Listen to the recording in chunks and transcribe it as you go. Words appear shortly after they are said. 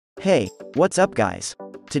Hey, what's up guys?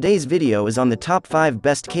 Today's video is on the top 5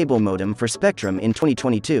 best cable modem for Spectrum in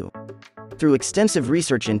 2022. Through extensive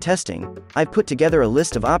research and testing, I've put together a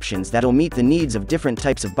list of options that'll meet the needs of different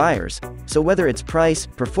types of buyers, so whether it's price,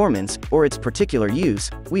 performance, or its particular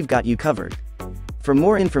use, we've got you covered. For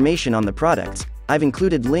more information on the products, I've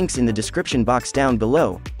included links in the description box down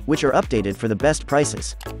below, which are updated for the best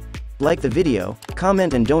prices. Like the video,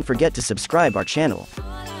 comment and don't forget to subscribe our channel.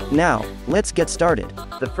 Now, let's get started.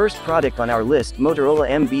 The first product on our list, Motorola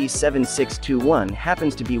MB7621,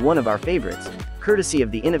 happens to be one of our favorites, courtesy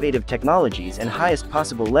of the innovative technologies and highest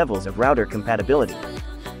possible levels of router compatibility.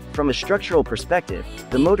 From a structural perspective,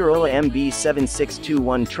 the Motorola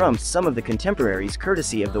MB7621 trumps some of the contemporaries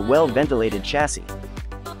courtesy of the well-ventilated chassis.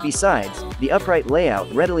 Besides, the upright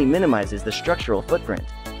layout readily minimizes the structural footprint.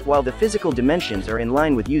 While the physical dimensions are in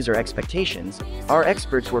line with user expectations, our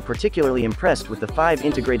experts were particularly impressed with the 5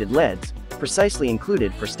 integrated LEDs, precisely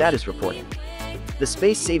included for status reporting. The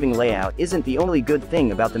space-saving layout isn't the only good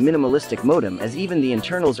thing about the minimalistic modem, as even the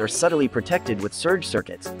internals are subtly protected with surge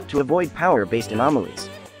circuits, to avoid power-based anomalies.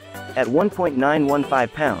 At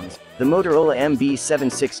 1.915 pounds, the Motorola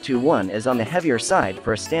MB7621 is on the heavier side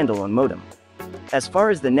for a standalone modem. As far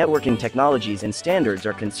as the networking technologies and standards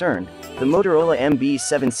are concerned, the Motorola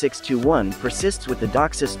MB7621 persists with the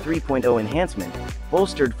DOCSIS 3.0 enhancement,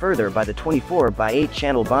 bolstered further by the 24x8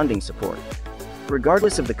 channel bonding support.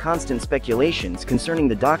 Regardless of the constant speculations concerning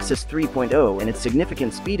the DOCSIS 3.0 and its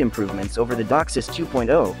significant speed improvements over the DOCSIS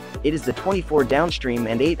 2.0, it is the 24 downstream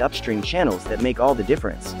and 8 upstream channels that make all the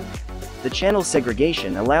difference. The channel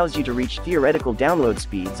segregation allows you to reach theoretical download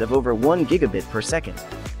speeds of over 1 gigabit per second.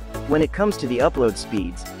 When it comes to the upload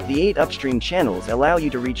speeds, the 8 upstream channels allow you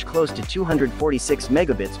to reach close to 246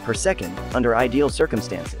 megabits per second under ideal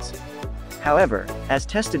circumstances. However, as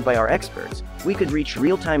tested by our experts, we could reach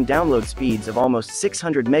real-time download speeds of almost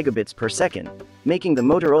 600 megabits per second, making the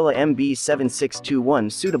Motorola MB7621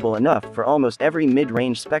 suitable enough for almost every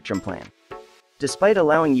mid-range Spectrum plan. Despite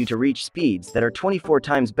allowing you to reach speeds that are 24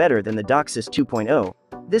 times better than the DOCSIS 2.0,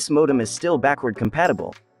 this modem is still backward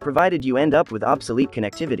compatible, provided you end up with obsolete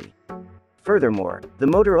connectivity. Furthermore, the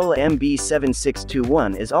Motorola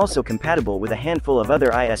MB7621 is also compatible with a handful of other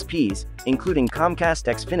ISPs, including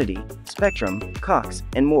Comcast Xfinity, Spectrum, Cox,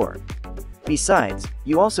 and more. Besides,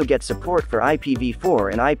 you also get support for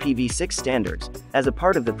IPv4 and IPv6 standards, as a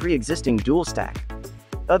part of the pre-existing dual stack.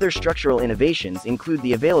 Other structural innovations include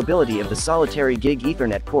the availability of the solitary gig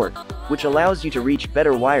Ethernet port, which allows you to reach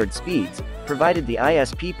better wired speeds, provided the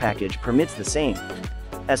ISP package permits the same.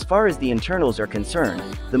 As far as the internals are concerned,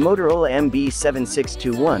 the Motorola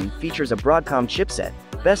MB7621 features a Broadcom chipset,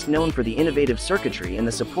 best known for the innovative circuitry and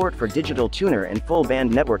the support for digital tuner and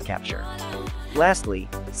full-band network capture. Lastly,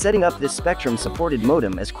 setting up this Spectrum-supported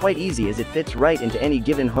modem is quite easy, as it fits right into any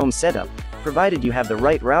given home setup, provided you have the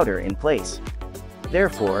right router in place.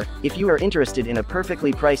 Therefore, if you are interested in a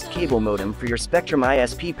perfectly priced cable modem for your Spectrum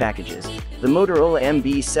ISP packages, the Motorola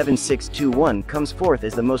MB7621 comes forth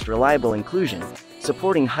as the most reliable inclusion,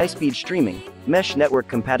 supporting high-speed streaming, mesh network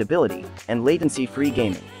compatibility, and latency-free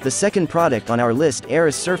gaming. The second product on our list,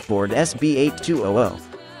 ARRIS SURFboard SB8200.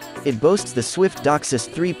 It boasts the swift DOCSIS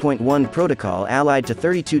 3.1 protocol allied to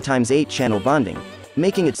 32x8 channel bonding,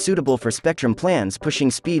 making it suitable for Spectrum plans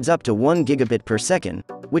pushing speeds up to 1 gigabit per second,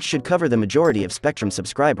 which should cover the majority of Spectrum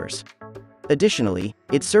subscribers. Additionally,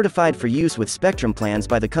 it's certified for use with Spectrum plans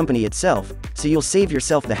by the company itself, so you'll save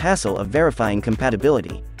yourself the hassle of verifying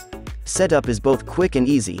compatibility. Setup is both quick and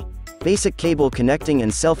easy. Basic cable connecting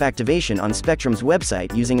and self-activation on Spectrum's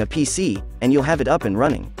website using a PC, and you'll have it up and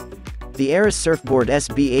running. The ARRIS SURFboard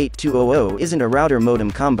SB8200 isn't a router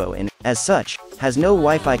modem combo and, as such, has no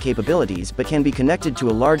Wi-Fi capabilities but can be connected to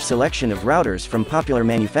a large selection of routers from popular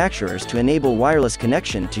manufacturers to enable wireless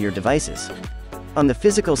connection to your devices. On the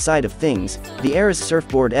physical side of things, the ARRIS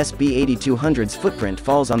SURFboard SB8200's footprint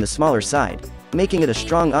falls on the smaller side, making it a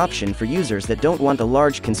strong option for users that don't want a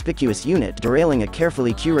large conspicuous unit derailing a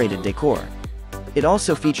carefully curated decor. It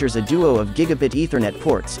also features a duo of gigabit Ethernet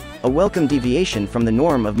ports, a welcome deviation from the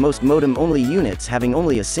norm of most modem-only units having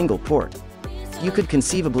only a single port. You could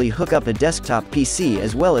conceivably hook up a desktop PC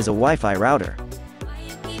as well as a Wi-Fi router.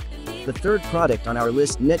 The third product on our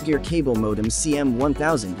list, NETGEAR cable modem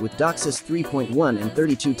CM1000 with DOCSIS 3.1 and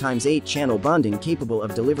 32x8 channel bonding, capable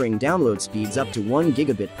of delivering download speeds up to 1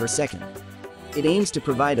 gigabit per second. It aims to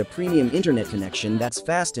provide a premium internet connection that's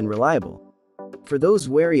fast and reliable. For those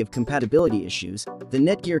wary of compatibility issues, the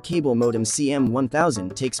NETGEAR cable modem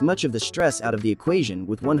CM1000 takes much of the stress out of the equation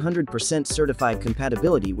with 100% certified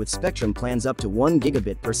compatibility with Spectrum plans up to 1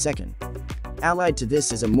 gigabit per second. Allied to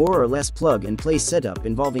this is a more or less plug-and-play setup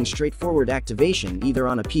involving straightforward activation either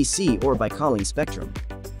on a PC or by calling Spectrum.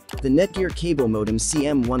 The NETGEAR cable modem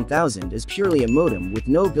CM1000 is purely a modem with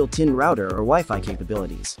no built-in router or Wi-Fi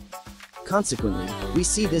capabilities. Consequently, we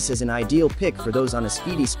see this as an ideal pick for those on a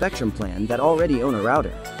speedy Spectrum plan that already own a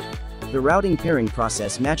router. The routing pairing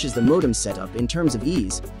process matches the modem setup in terms of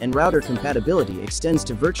ease, and router compatibility extends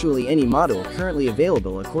to virtually any model currently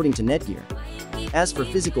available according to NETGEAR. As for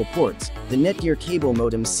physical ports, the NETGEAR cable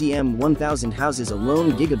modem CM1000 houses a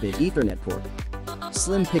lone gigabit Ethernet port.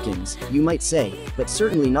 Slim pickings, you might say, but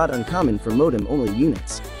certainly not uncommon for modem-only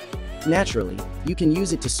units. Naturally, you can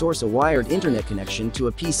use it to source a wired internet connection to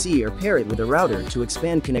a PC or pair it with a router to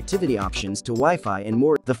expand connectivity options to Wi-Fi and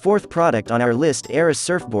more. The fourth product on our list, ARRIS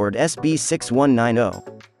SURFboard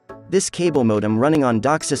SB6190. This cable modem running on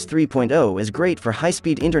DOCSIS 3.0 is great for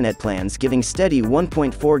high-speed internet plans giving steady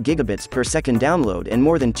 1.4 gigabits per second download and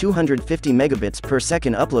more than 250 megabits per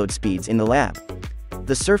second upload speeds in the lab.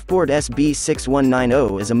 The SURFboard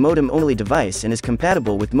SB6190 is a modem-only device and is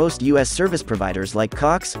compatible with most US service providers like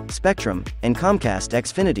Cox, Spectrum, and Comcast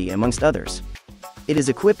Xfinity amongst others. It is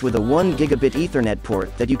equipped with a 1 gigabit Ethernet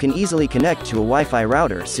port that you can easily connect to a Wi-Fi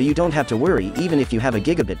router so you don't have to worry even if you have a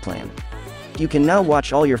gigabit plan. You can now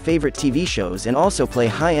watch all your favorite TV shows and also play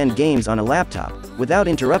high-end games on a laptop, without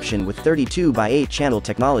interruption with 32x8 channel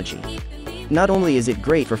technology. Not only is it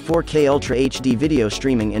great for 4K Ultra HD video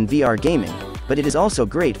streaming and VR gaming, but it is also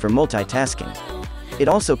great for multitasking. It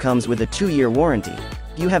also comes with a 2-year warranty.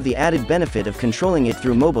 You have the added benefit of controlling it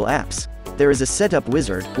through mobile apps. There is a setup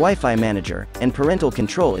wizard, Wi-Fi manager, and parental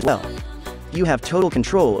control as well. You have total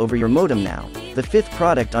control over your modem now. The fifth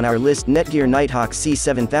product on our list, NETGEAR Nighthawk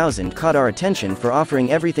C7000, caught our attention for offering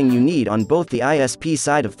everything you need on both the ISP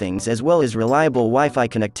side of things as well as reliable Wi-Fi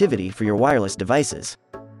connectivity for your wireless devices.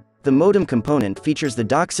 The modem component features the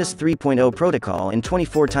DOCSIS 3.0 protocol and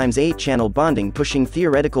 24x8 channel bonding, pushing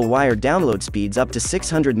theoretical wired download speeds up to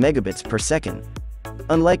 600 megabits per second.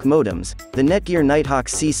 Unlike modems, the NETGEAR Nighthawk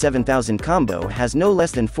C7000 combo has no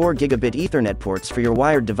less than 4 gigabit Ethernet ports for your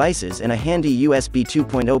wired devices and a handy USB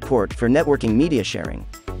 2.0 port for networking media sharing.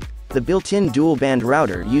 The built-in dual-band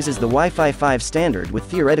router uses the Wi-Fi 5 standard with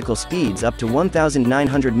theoretical speeds up to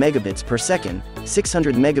 1900 megabits per second,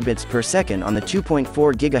 600 megabits per second on the 2.4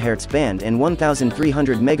 GHz band and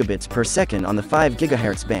 1300 megabits per second on the 5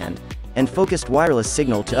 GHz band, and focused wireless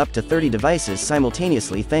signal to up to 30 devices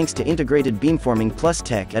simultaneously thanks to integrated beamforming plus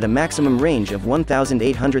tech at a maximum range of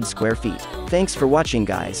 1800 square feet. Thanks for watching,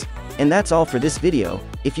 guys. And that's all for this video.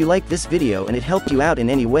 If you like this video and it helped you out in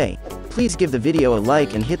any way, please give the video a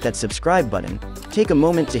like and hit that subscribe button. Take a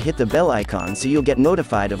moment to hit the bell icon so you'll get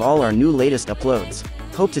notified of all our new latest uploads.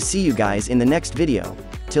 Hope to see you guys in the next video.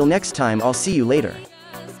 Till next time, I'll see you later.